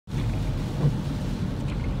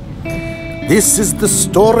This is the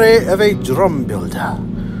story of a drum builder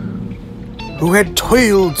who had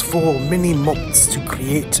toiled for many months to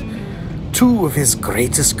create two of his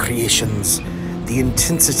greatest creations. The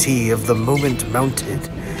intensity of the moment mounted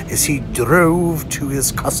as he drove to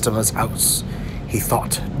his customer's house. He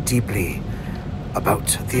thought deeply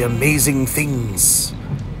about the amazing things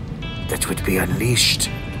that would be unleashed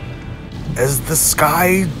as the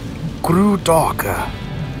sky grew darker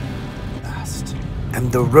and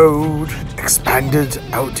the road expanded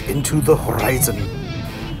out into the horizon.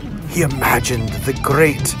 He imagined the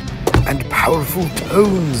great and powerful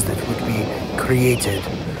tones that would be created,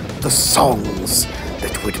 the songs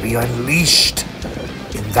that would be unleashed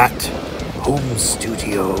in that home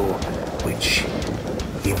studio, which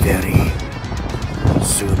he very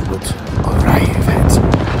soon would arrive at.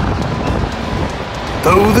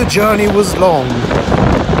 Though the journey was long,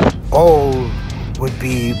 all would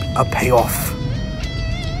be a payoff.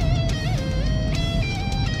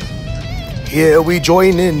 Here we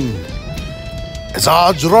join in as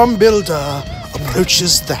our drum builder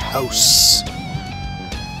approaches the house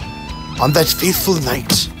on that fateful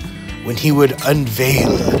night when he would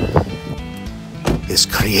unveil his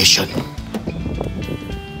creation.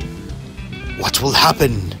 What will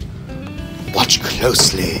happen? Watch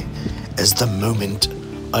closely as the moment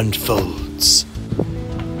unfolds.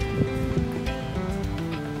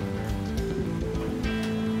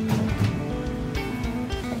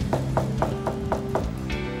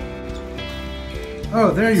 Oh,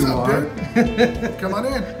 there you are. Come on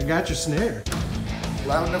in. I got your snare.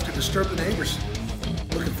 Loud enough to disturb the neighbors.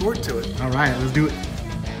 Looking forward to it. All right, let's do it.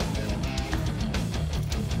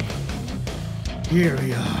 Here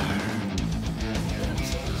we are.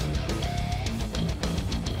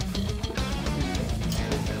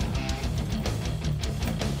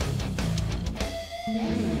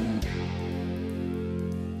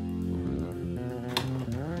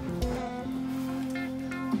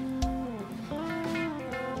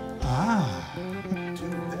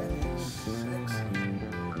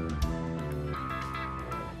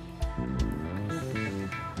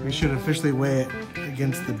 We should officially weigh it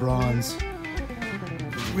against the bronze,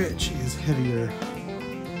 which is heavier.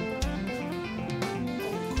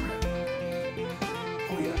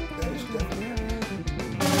 Oh yeah, that is definitely heavy.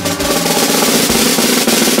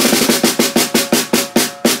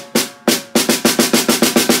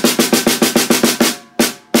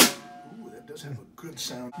 Ooh, that does have a good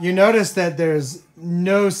sound. You notice that there's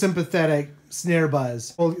no sympathetic snare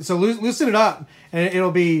buzz. Well, so loosen it up, and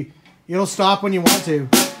it'll stop when you want to.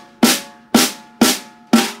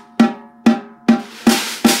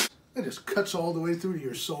 It just cuts all the way through to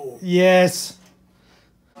your soul. Yes.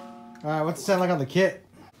 All right, what's it sound like on the kit?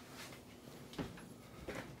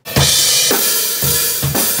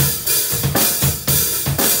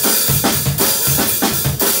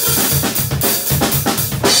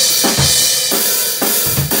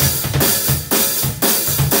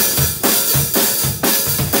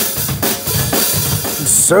 And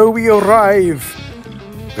so we arrive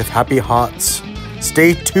with happy hearts.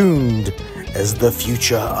 Stay tuned as the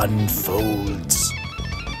future unfolds.